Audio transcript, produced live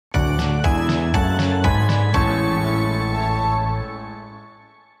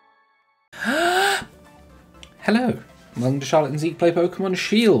Hello, welcome to Charlotte and Zeke Play Pokemon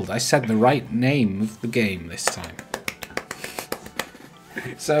Shield. I said the right name of the game this time.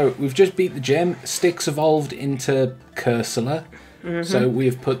 So, we've just beat the gym. Sticks evolved into Cursula. So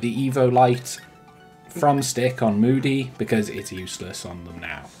we've put the Evo Light from Stick on Moody because it's useless on them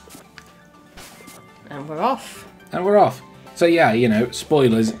now. And we're off. And we're off. So yeah, you know,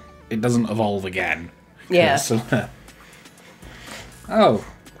 spoilers, it doesn't evolve again. Yeah. Cursula. Oh.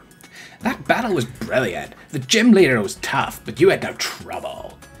 That battle was brilliant. The gym leader was tough, but you had no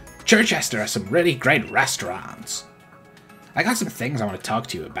trouble. Chichester has some really great restaurants. I got some things I want to talk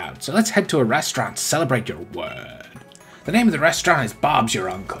to you about, so let's head to a restaurant to celebrate your word. The name of the restaurant is Bob's Your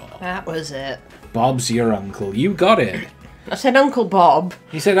Uncle. That was it. Bob's Your Uncle. You got it. I said Uncle Bob.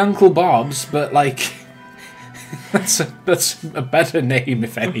 You said Uncle Bob's, but like... that's a better name,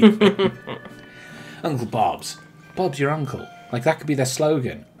 if anything. Uncle Bob's. Bob's Your Uncle. Like, that could be their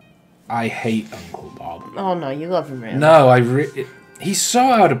slogan. I hate Uncle Bob. Oh no, you love him really. No, he's so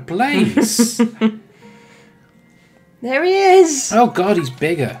out of place. There he is. Oh god, he's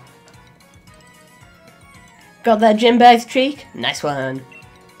bigger. Got that gym bag streak? Nice one.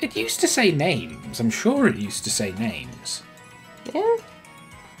 It used to say names. I'm sure it used to say names. Yeah?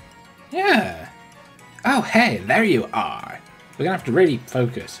 Yeah. Oh, hey, there you are. We're gonna have to really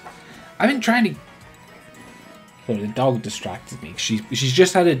focus. I've been trying to... Oh, the dog distracted me. She's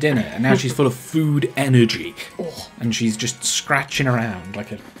just had her dinner, and now she's full of food energy. Oh. And she's just scratching around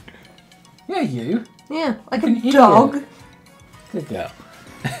like a... Yeah, you. Yeah, like can a hear dog. you. Good girl.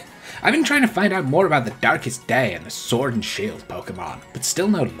 I've been trying to find out more about the Darkest Day and the Sword and Shield Pokemon, but still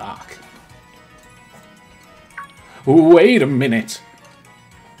no luck. Wait a minute.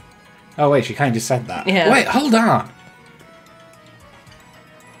 Oh wait, she kind of said that. Yeah. Wait, hold on.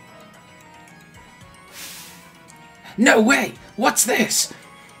 No way! What's this?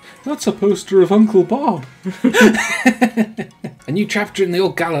 That's a poster of Uncle Bob. A new chapter in the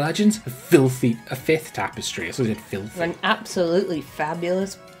old Gala Legends? A fifth tapestry. I said filthy. An absolutely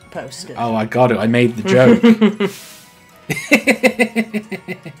fabulous poster. Oh, I got it. I made the joke.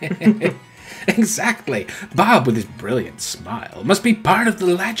 Exactly. Bob, with his brilliant smile, must be part of the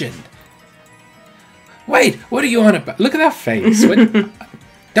legend. Wait, what are you on about? Look at that face.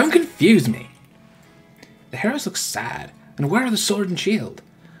 Don't confuse me. The heroes look sad. And where are the sword and shield?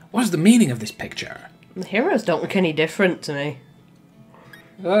 What is the meaning of this picture? The heroes don't look any different to me.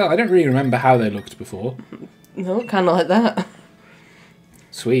 Oh, I don't really remember how they looked before. They look kind of like that.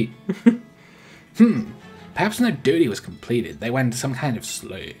 Sweet. Perhaps when their duty was completed, they went into some kind of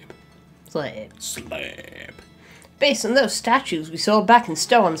sleep. Sleep. Based on those statues we saw back in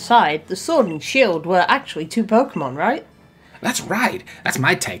Stow on Side, the sword and shield were actually two Pokemon, right? That's right. That's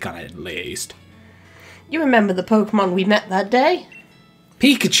my take on it, at least. You remember the Pokemon we met that day?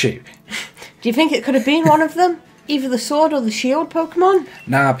 Pikachu. Do you think it could have been one of them? Either the sword or the shield Pokemon?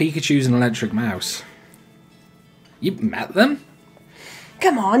 Nah, Pikachu's an electric mouse. You met them?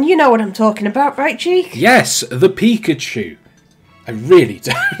 Come on, you know what I'm talking about, right, Zeke? Yes, the Pikachu. I really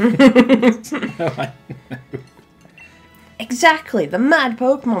don't. No, I know. Exactly, the mad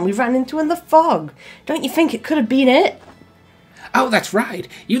Pokemon we ran into in the fog. Don't you think it could have been it? Oh, that's right.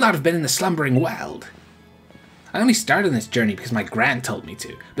 You lot have been in the slumbering world. I only started this journey because my gran told me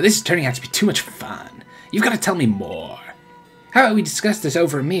to, but this is turning out to be too much fun. You've got to tell me more. How about we discuss this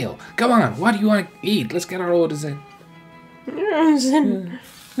over a meal? Go on, what do you want to eat? Let's get our orders in. Let's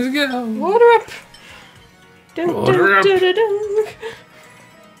go. Order up. Order up. Dun.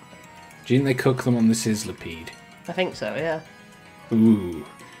 Do you think they cook them on the Sizzlipede? I think so, yeah. Ooh,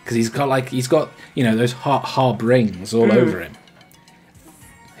 because he's got, you know, those hot hob rings all over him.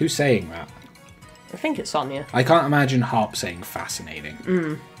 Who's saying that? I think it's Sonia. I can't imagine Hop saying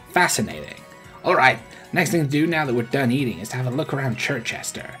fascinating. Fascinating. Alright, next thing to do now that we're done eating is to have a look around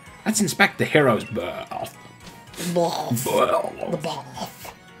Chichester. Let's inspect the hero's bath.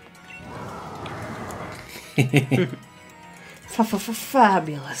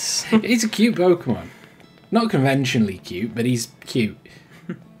 Fabulous. He's a cute Pokemon. Not conventionally cute, but he's cute.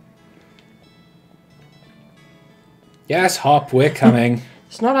 Yes, Hop, we're coming.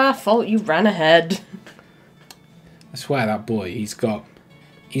 It's not our fault you ran ahead. I swear that boy, he's got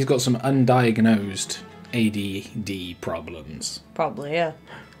some undiagnosed ADD problems. Probably, yeah.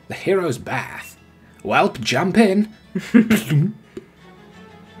 The hero's bath. Welp, jump in.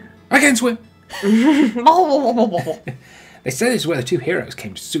 I can swim. They say this is where the two heroes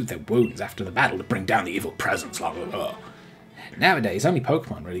came to soothe their wounds after the battle to bring down the evil presence. Nowadays, only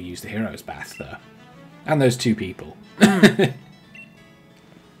Pokemon really use the hero's bath, though. And those two people.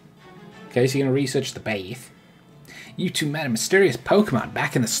 Okay, so you're going to research the bath. You two met a mysterious Pokemon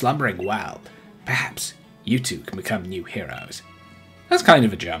back in the slumbering world. Perhaps You two can become new heroes. That's kind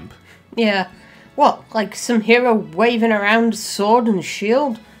of a jump. Yeah. What, like some hero waving around sword and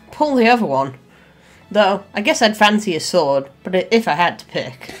shield? Pull the other one. Though, I guess I'd fancy a sword, but if I had to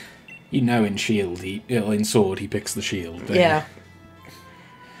pick. You know in in sword he picks the shield. Yeah.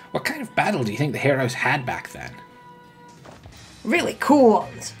 What kind of battle do you think the heroes had back then? Really cool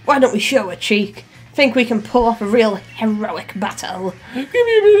ones. Why don't we show a cheek? Think we can pull off a real heroic battle.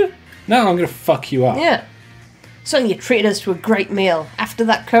 No, I'm gonna fuck you up. Yeah. So you treat us to a great meal. After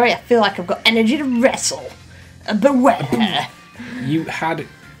that curry, I feel like I've got energy to wrestle. Beware. You had...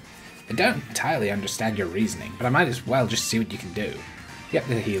 I don't entirely understand your reasoning, but I might as well just see what you can do. Yep,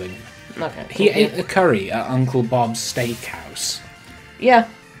 the healing. Okay. He ate the curry at Uncle Bob's steakhouse. Yeah.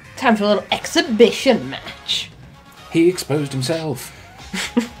 Time for a little exhibition match. He exposed himself.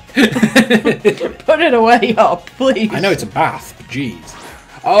 Put it away, Hop, please. I know it's a bath, but jeez.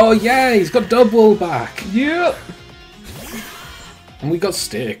 Oh yeah, he's got double back. Yep. And we got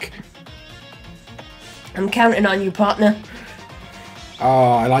stick. I'm counting on you, partner.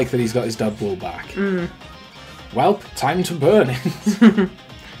 Oh, I like that he's got his double back. Well, time to burn it.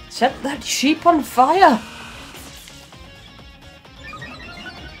 Set that sheep on fire.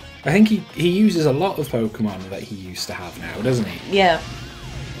 I think he uses a lot of Pokemon that he used to have now, doesn't he? Yeah.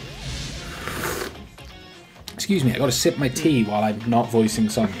 Excuse me, I gotta sip my tea while I'm not voicing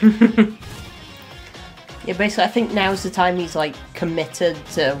Sonya. Yeah, basically, I think now's the time he's, like, committed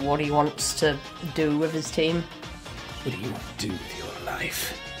to what he wants to do with his team. What do you want to do with your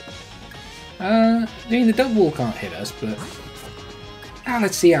life? I mean, the double can't hit us, but...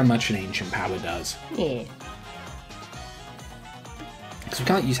 let's see how much an ancient power does. Yeah. Because we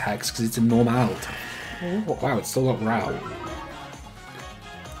can't use Hex because it's a normal type. Ooh. Wow, it's still got Growl.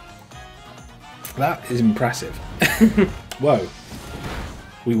 That is impressive. Whoa.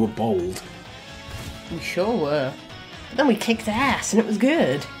 We were bold. We sure were. But then we kicked ass and it was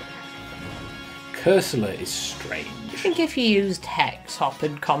good. Cursula is strange. I think if you used Hex, Hop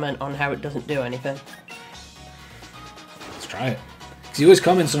would comment on how it doesn't do anything. Let's try it. Because he always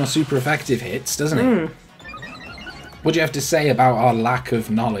comments on our super effective hits, doesn't he? What do you have to say about our lack of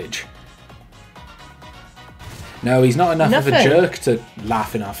knowledge? No, he's not enough of a jerk to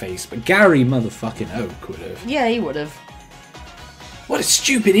laugh in our face, but Gary motherfucking Oak would have. Yeah, he would have. What a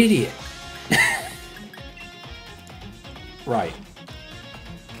stupid idiot! Right.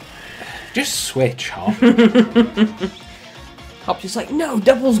 Just switch, Hop. Hop's just like, no,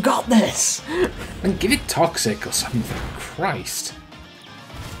 Double's got this! And give it Toxic or something. Christ.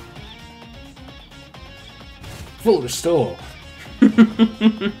 Full restore.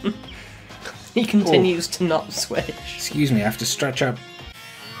 He continues to not switch. Excuse me, I have to stretch out.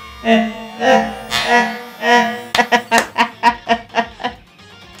 I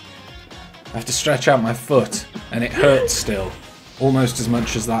have to stretch out my foot, and it hurts still. Almost as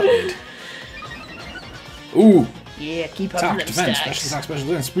much as that did. Ooh! Yeah, keep up Attack, them defense, stacks. special attack, special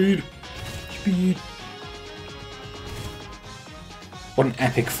defense, speed! Speed! What an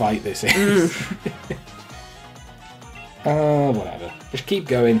epic fight this is. Whatever. Just keep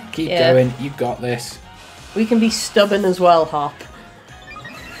going, keep going, you got this. We can be stubborn as well, Hop.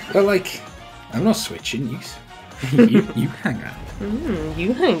 Well, like, I'm not switching, you hang out.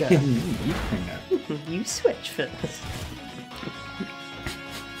 You hang up. You hang out. You switch first.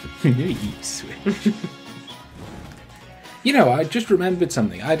 You switch. You know, I just remembered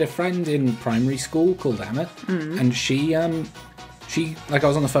something. I had a friend in primary school called Emma, and she, like, I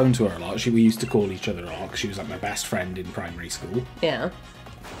was on the phone to her a lot. We used to call each other a lot, 'cause she was, like, my best friend in primary school. Yeah.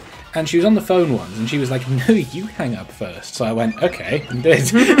 And she was on the phone once, and she was like, no, you hang up first. So I went, okay, and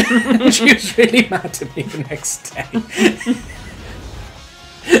did. And she was really mad at me the next day.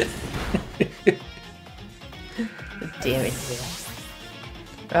 Dear it.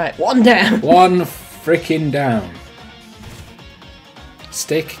 Right, one down. One frickin' down.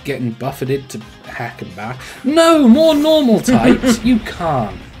 Stick getting buffeted to heck and back. No, more normal types. You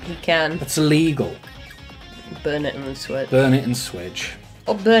can't. You can. That's illegal. Burn it and then switch. Burn it and switch.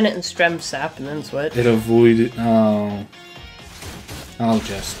 Or burn it and strength sap and then switch. It avoided. Oh. I'll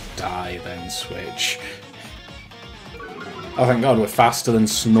just die then switch. Oh, thank God, we're faster than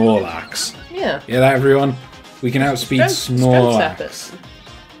Snorlax. Yeah. Yeah, that everyone? We can outspeed Snorlax. Strength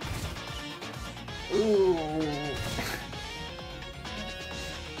Ooh.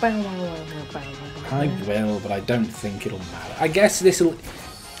 I will, but I don't think it'll matter. I guess this'll...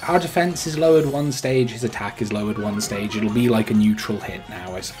 Our defense is lowered one stage, his attack is lowered one stage. It'll be like a neutral hit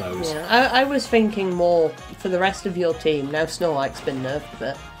now, I suppose. Yeah, I was thinking more for the rest of your team. Now Snorlax's been nerfed a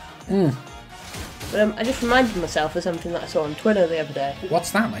bit. But I just reminded myself of something that I saw on Twitter the other day.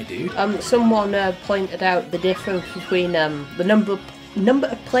 What's that, my dude? Someone pointed out the difference between the number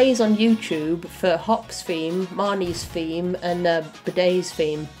of plays on YouTube for Hop's theme, Marnie's theme, and Bidet's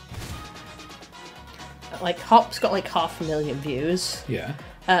theme. Like, Hop's got like 500,000 views. Yeah.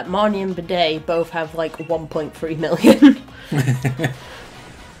 Marnie and Bidet both have like 1.3 million.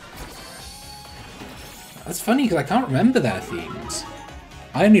 That's funny because I can't remember their themes.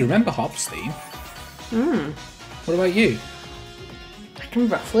 I only remember Hop's theme. What about you? I can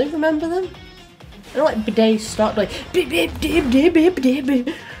roughly remember them. I know like Bidet start like bip bip dip dip bip dip bip.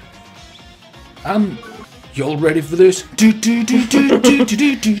 Y'all ready for this?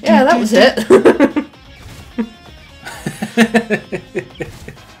 Yeah, that was it.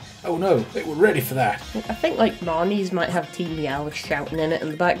 Oh no, they were ready for that. I think like Marnie's might have Team Meow shouting in it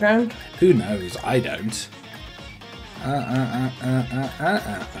in the background. Who knows? I don't.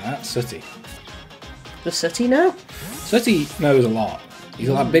 Sooty. The Sooty now? Sooty knows a lot. He's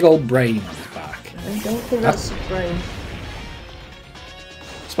got that big old brain on his back. I don't think that's his brain.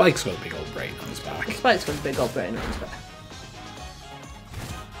 Spike's got a big old brain on his back. Spike's got a big old brain on his back.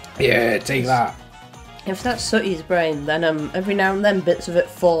 Yeah, take that. If that's Sooty's brain, then every now and then bits of it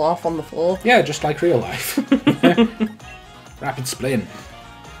fall off on the floor. Yeah, just like real life. Rapid spin.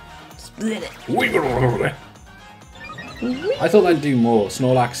 Split it. I thought I'd do more.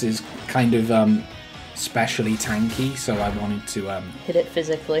 Snorlax is kind of specially tanky, so I wanted to hit it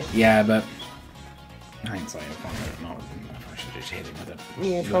physically. Yeah, but hindsight, I probably should have just hit him with it.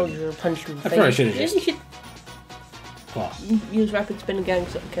 Yeah, probably should have punched him in the face. I probably should have just. You should What? use rapid spin again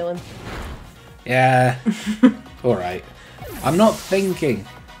so kill him. Yeah. Alright. I'm not thinking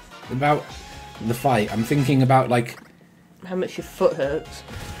about the fight. I'm thinking about, like... how much your foot hurts.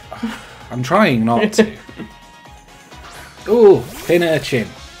 I'm trying not to. Ooh, Pinurchin.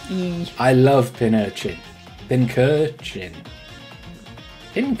 I love Pinurchin. Pincurchin.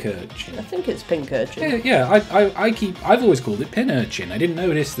 Pincurchin. I think it's Pincurchin. Yeah, I've always called it Pinurchin. I didn't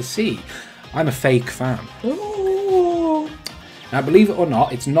notice the C. I'm a fake fan. Ooh. Now, believe it or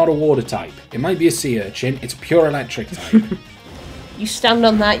not, it's not a water type. It might be a sea urchin. It's a pure electric type. You stand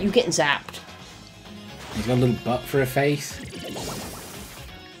on that, you're getting zapped. He's got a little butt for a face.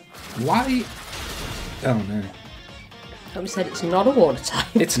 Why? Oh no. Like we said, it's not a water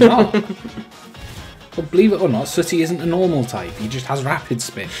type. It's not. Well, believe it or not, Sooty isn't a normal type. He just has rapid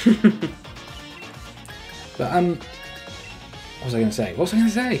spin. But what was I going to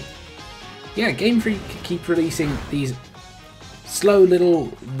say? Yeah, Game Freak keep releasing these slow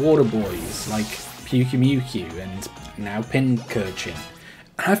little water boys like Pukemukeu and now Pincurchin.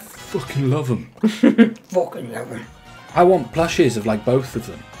 I fucking love them. Fucking love them. I want plushes of like both of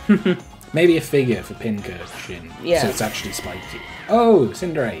them. Maybe a figure for Pincurchin, yeah. So it's actually spiky. Oh,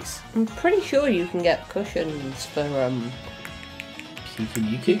 Cinderace. I'm pretty sure you can get cushions for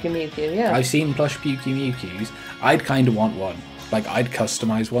Pukemukeu, yeah. I've seen plush Pukemukeus. I'd kind of want one. Like, I'd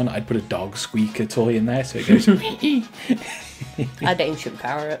customise one. I'd put a dog squeaker toy in there so it goes... I'd ancient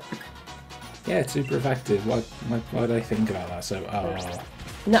power it. Yeah, it's super effective. Why did I think about that? So,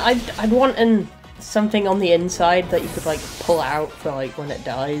 No, I'd want something on the inside that you could, like, pull out for, like, when it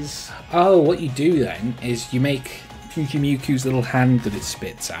dies. Oh, what you do then is you make Pukemukeu's little hand that it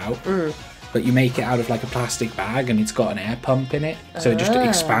spits out, but you make it out of, like, a plastic bag and it's got an air pump in it, so it just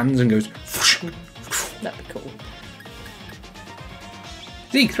expands and goes... That'd be cool.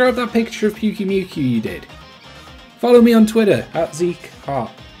 Zeke, throw up that picture of Pukemukeu you did. Follow me on Twitter, @ZekeHart.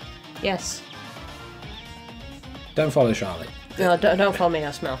 Yes. Don't follow Charlotte. No, don't follow me,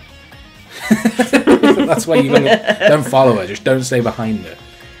 I smell. That's why you don't follow her, just don't stay behind her.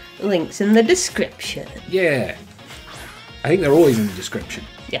 Links in the description. Yeah. I think they're always in the description.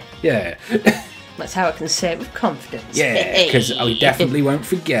 Yeah. Yeah. That's how I can say it with confidence. Yeah, because we definitely won't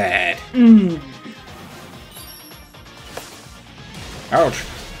forget. Ouch.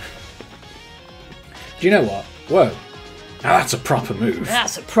 Do you know what? Whoa. Now that's a proper move.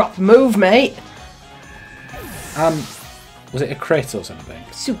 That's a proper move, mate. Was it a crit or something?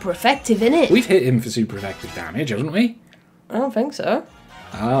 Super effective, innit? We've hit him for super effective damage, haven't we? I don't think so.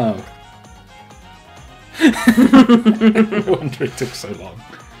 Oh. No wonder it took so long.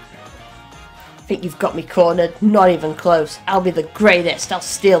 I think you've got me cornered. Not even close. I'll be the greatest. I'll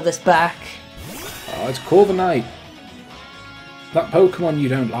steal this back. Oh, it's Corviknight. That Pokemon you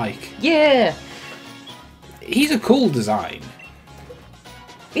don't like. Yeah. He's a cool design.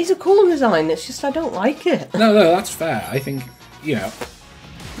 He's a cool design, it's just I don't like it. No, that's fair. I think, you know,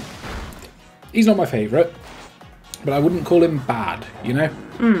 he's not my favourite, but I wouldn't call him bad, you know?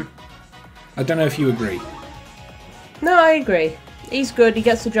 I don't know if you agree. No, I agree. He's good, he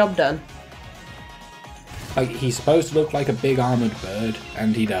gets the job done. Like, he's supposed to look like a big armoured bird,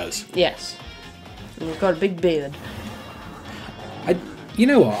 and he does. Yes. And he's got a big beard. You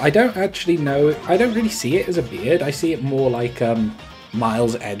know what? I don't actually know. I don't really see it as a beard. I see it more like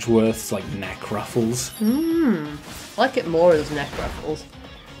Miles Edgeworth's like neck ruffles. I like it more as neck ruffles.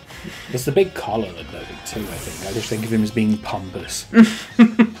 It's the big collar that does it too, I think. I just think of him as being pompous.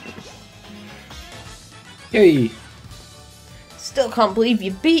 Yay! Still can't believe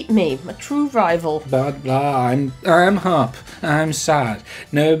you beat me, my true rival. Blah blah. I'm Hop. I'm sad.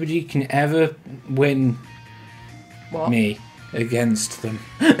 Nobody can ever win What? me against them.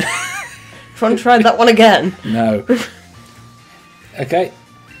 Trying to try that one again. No. Okay.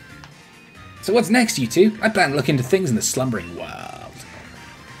 So what's next, you two? I plan to look into things in the slumbering world.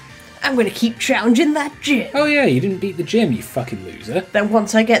 I'm gonna keep challenging that gym. Oh yeah, you didn't beat the gym, you fucking loser. Then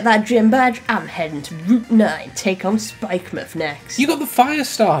once I get that gym badge, I'm heading to Route 9, take on Spikemuth next. You got the fire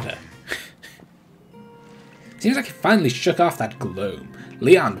starter. Seems like he finally shook off that gloom.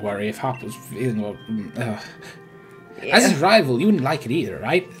 Leon'd worry if Hop was feeling well. Yeah. As his rival, you wouldn't like it either,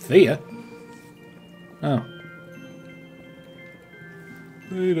 right? Thea. Oh.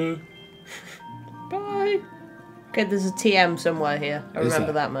 Later. Bye. Okay, there's a TM somewhere here. I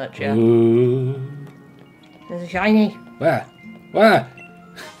remember that much, yeah. Ooh. There's a shiny. Where? Where?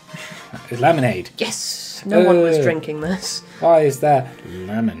 It's lemonade. Yes! No one was drinking this. Why is there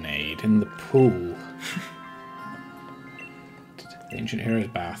lemonade in the pool? The Ancient Hero's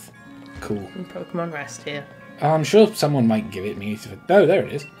Bath. Cool. And Pokemon Rest here. I'm sure someone might give it me. Oh, there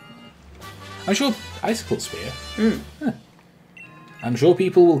it is. I'm sure Icicle Spear. Huh. I'm sure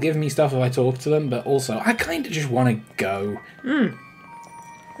people will give me stuff if I talk to them, but also, I kind of just want to go.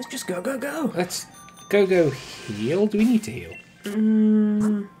 Let's just go, go, go. Let's go heal. Do we need to heal?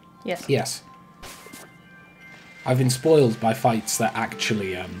 Yes. Yes. I've been spoiled by fights that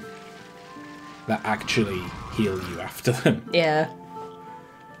actually heal you after them. Yeah.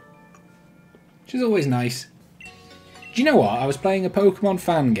 Which is always nice. Do you know what? I was playing a Pokemon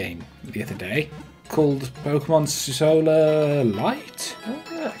fan game the other day called Pokemon Solar Light. Oh,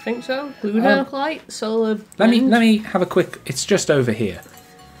 yeah, I think so. Lunar Light, Solar. Let me have a quick. It's just over here.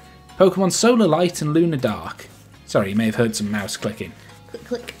 Pokemon Solar Light and Lunar Dark. Sorry, you may have heard some mouse clicking. Click,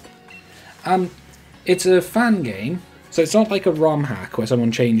 click. It's a fan game, so it's not like a ROM hack where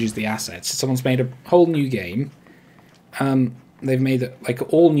someone changes the assets. Someone's made a whole new game. They've made like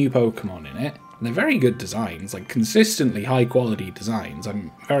all new Pokemon in it. And they're very good designs, like consistently high quality designs.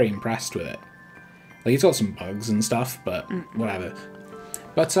 I'm very impressed with it. Like it's got some bugs and stuff, but whatever.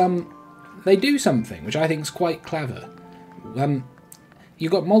 But they do something which I think is quite clever.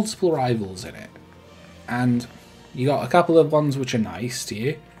 You've got multiple rivals in it, and you got a couple of ones which are nice to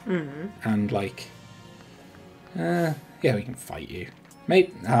you, and like, yeah, we can fight you.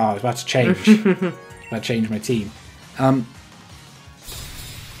 Maybe. Oh, I was about to change. About to change my team.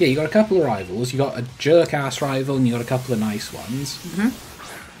 Yeah, you got a couple of rivals. You got a jerk-ass rival, and you got a couple of nice ones.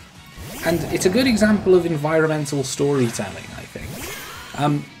 And it's a good example of environmental storytelling, I think.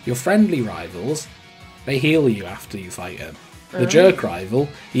 Your friendly rivals, they heal you after you fight them. The jerk rival,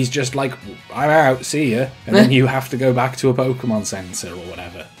 he's just like, I'm out, see ya, and then you have to go back to a Pokemon Center or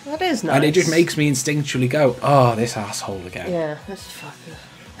whatever. That is nice. And it just makes me instinctually go, oh, this asshole again. Yeah, this fucker.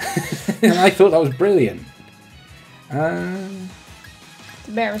 And I thought that was brilliant.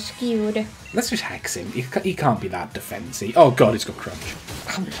 Very skewed. Let's just hex him. He can't be that defensive. Oh god, he's got crunch.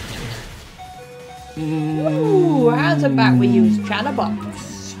 Ooh, how's about we use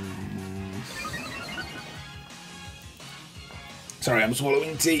Chatterbox? Sorry, I'm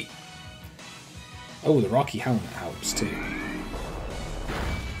swallowing tea. Oh, the Rocky helmet helps too.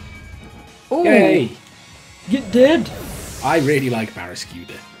 Ooh. Yay! Get dead. I really like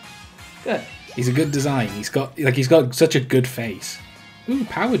Barraskewda. Good. He's a good design. He's got such a good face. Ooh,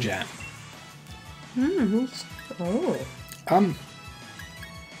 Power Jam. Oh.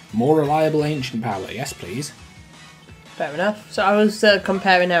 More reliable ancient power. Yes, please. Fair enough. So I was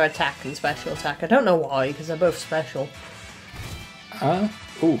comparing their attack and special attack. I don't know why, because they're both special.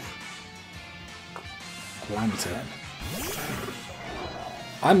 Ooh. Lantern.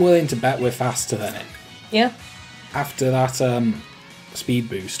 I'm willing to bet we're faster than it. Yeah. After that speed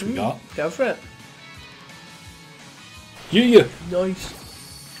boost we got. Go for it. Yeah. Nice.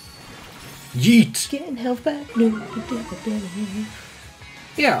 Yeet. Getting health back. No.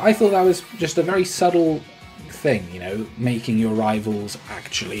 Yeah, I thought that was just a very subtle thing, you know, making your rivals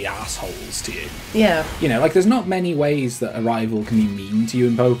actually assholes to you. Yeah. You know, like there's not many ways that a rival can be mean to you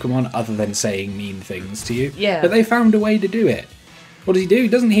in Pokemon other than saying mean things to you. Yeah. But they found a way to do it. What does he do? He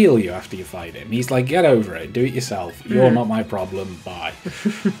doesn't heal you after you fight him. He's like, get over it, do it yourself. You're not my problem, bye.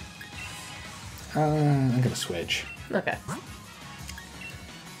 I'm gonna switch. Okay.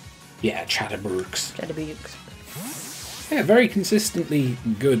 Yeah, Chatterbrooks. Chatterbooks. Yeah, very consistently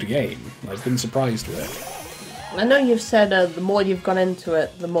good game. I've been surprised with it. I know you've said the more you've gone into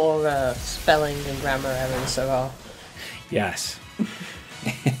it, the more spelling and grammar errors there are. Yes.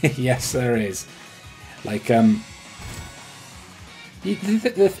 Yes, there is. Like, I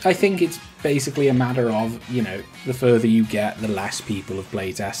think it's basically a matter of, you know, the further you get, the less people have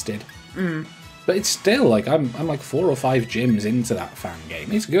playtested. But it's still, like, I'm like 4 or 5 gyms into that fan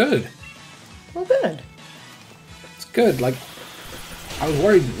game. It's good. Well, good. It's good. Like, I was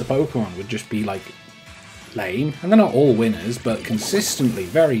worried that the Pokemon would just be, like, lame. And they're not all winners, but consistently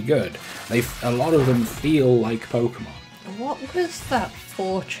very good. A lot of them feel like Pokemon. What was that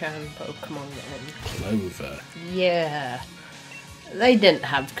 4chan Pokemon game? Clover. Yeah. They didn't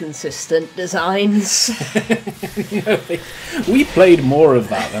have consistent designs. No, we played more of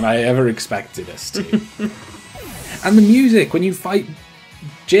that than I ever expected us to. And the music, when you fight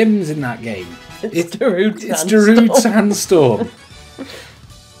gyms in that game, It's Darude it's Darude Sandstorm.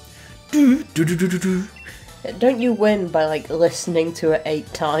 Don't you win by, like, listening to it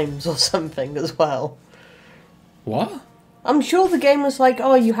 8 times or something as well? What? I'm sure the game was like,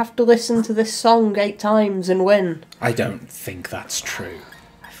 oh, you have to listen to this song 8 times and win. I don't think that's true.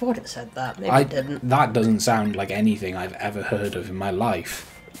 I thought it said that. Maybe it didn't. That doesn't sound like anything I've ever heard of in my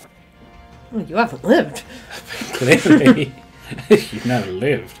life. Well, you haven't lived. Clearly. You've never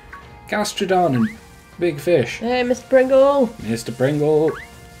lived. Gastrodon and Big Fish. Hey, Mr. Pringle. Mr. Pringle.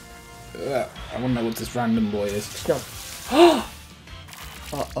 I want to know what this random boy is. It's not.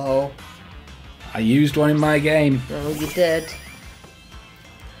 Uh-oh. I used one in my game. Oh, you did.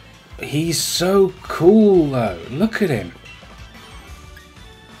 He's so cool, though. Look at him.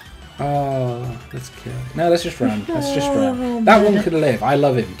 Oh, let's kill him. No, let's just run. Let's just run. That one could live. I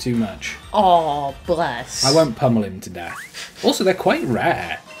love him too much. Oh, bless. I won't pummel him to death. Also, they're quite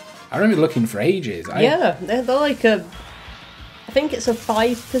rare. I remember looking for ages. Yeah, they're like a... I think it's a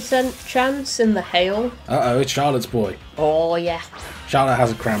 5% chance in the hail. Uh-oh, it's Charlotte's boy. Oh, yeah. Charlotte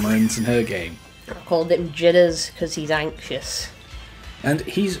has a Cramorant in her game. I called him Jitters because he's anxious. And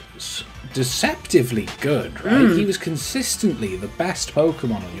he's deceptively good, right? He was consistently the best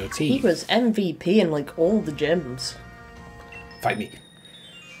Pokemon on your team. He was MVP in, like, all the gyms. Fight me.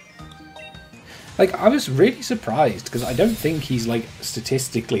 Like, I was really surprised, because I don't think he's, like,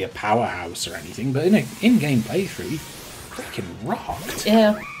 statistically a powerhouse or anything, but in an in-game playthrough, he freaking rocked.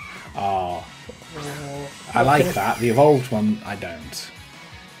 Yeah. Oh. I like that. The evolved one, I don't.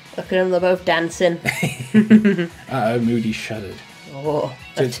 Look at them, they're both dancing. Uh-oh, Moody shuddered. Oh,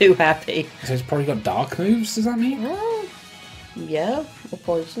 I'm too happy. So it's probably got dark moves, does that mean? Oh, yeah, or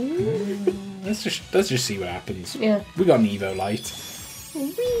poison. Let's just see what happens. Yeah. We got an Evo Light.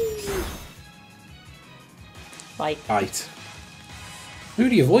 Light.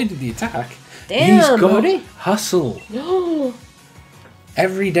 Moody avoided the attack. Damn, he's got Moody. hustle.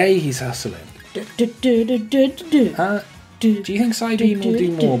 Every day he's hustling. Do you think Psybeam will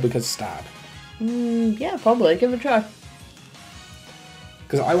do more because stab? Yeah, probably. Give it a try.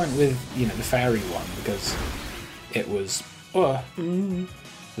 Because I went with, you know, the fairy one because it was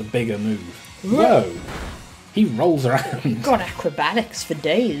the bigger move. Whoa! He rolls around. Got acrobatics for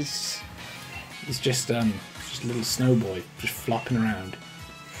days. He's just a little snowboy, just flopping around.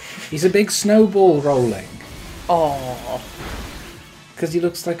 He's a big snowball rolling. Oh. Because he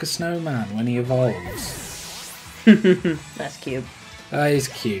looks like a snowman when he evolves. That's cute. That is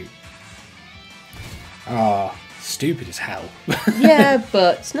cute. Ah, stupid as hell. Yeah,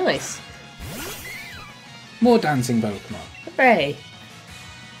 but it's nice. More dancing Pokemon. Hooray.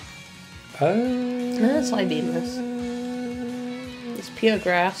 That's Psybeamless. It's pure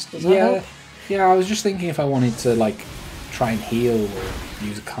grass, does that help? Yeah, I was just thinking if I wanted to, like, try and heal or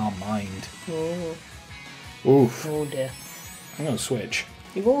use a calm mind. Oh. Oof. Oh dear. I'm gonna switch.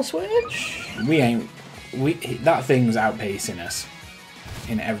 You wanna switch? That thing's outpacing us.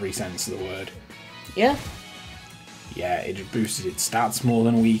 In every sense of the word. Yeah. Yeah, it just boosted its stats more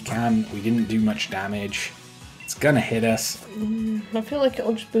than we can. We didn't do much damage. It's gonna hit us. I feel like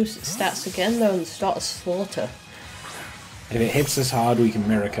it'll just boost its stats again though and start a slaughter. If it hits us hard, we can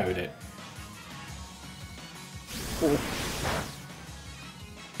mirror code it. Ooh.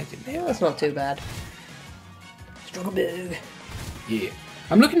 It didn't hit Yeah, that's not too bad. Struggle big. Yeah.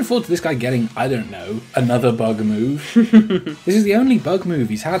 I'm looking forward to this guy getting, I don't know, another bug move. This is the only bug move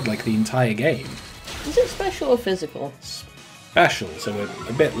he's had, like, the entire game. Is it special or physical? Special, so we're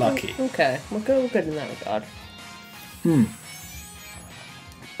a bit lucky. Okay, we're good in that regard.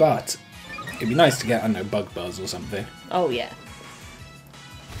 But it'd be nice to get, I don't know, Bug Buzz or something. Oh yeah.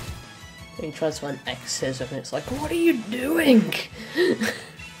 He tries to find X's and it's like, what are you doing?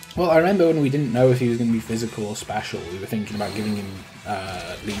 Well, I remember when we didn't know if he was going to be physical or special, we were thinking about giving him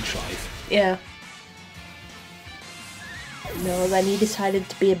leech life. Yeah. No, then he decided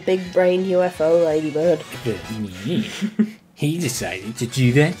to be a big brain UFO ladybird. He decided to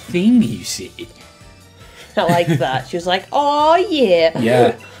do that thing you said. I like that. She was like, oh yeah.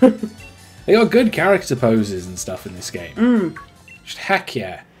 Yeah. They got good character poses and stuff in this game. Just heck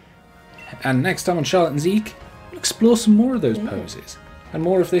yeah. And next time on Charlotte and Zeke, we'll explore some more of those poses. And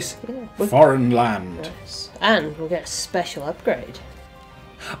more of this foreign land. Yes. And we'll get a special upgrade.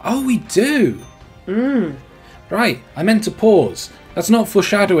 Oh, we do! Right, I meant to pause. That's not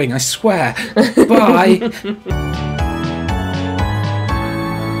foreshadowing, I swear. Bye!